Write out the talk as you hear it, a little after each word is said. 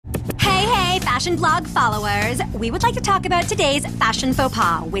fashion blog followers. We would like to talk about today's fashion faux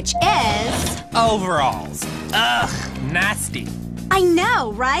pas, which is... overalls. Ugh, nasty. I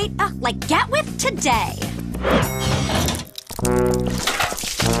know, right? Like, get with today.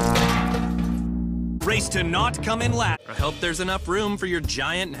 Race to not come in last. I hope there's enough room for your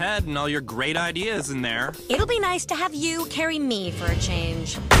giant head and all your great ideas in there. It'll be nice to have you carry me for a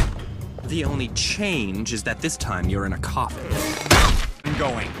change. The only change is that this time you're in a coffin. I'm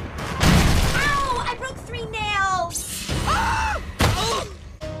going. Ow! I broke 3 nails!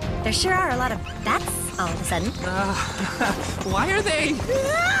 There sure are a lot of bats all of a sudden. Why are they?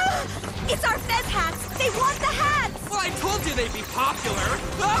 It's our Fez hats! They want the hats! Well, I told you they'd be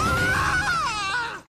popular.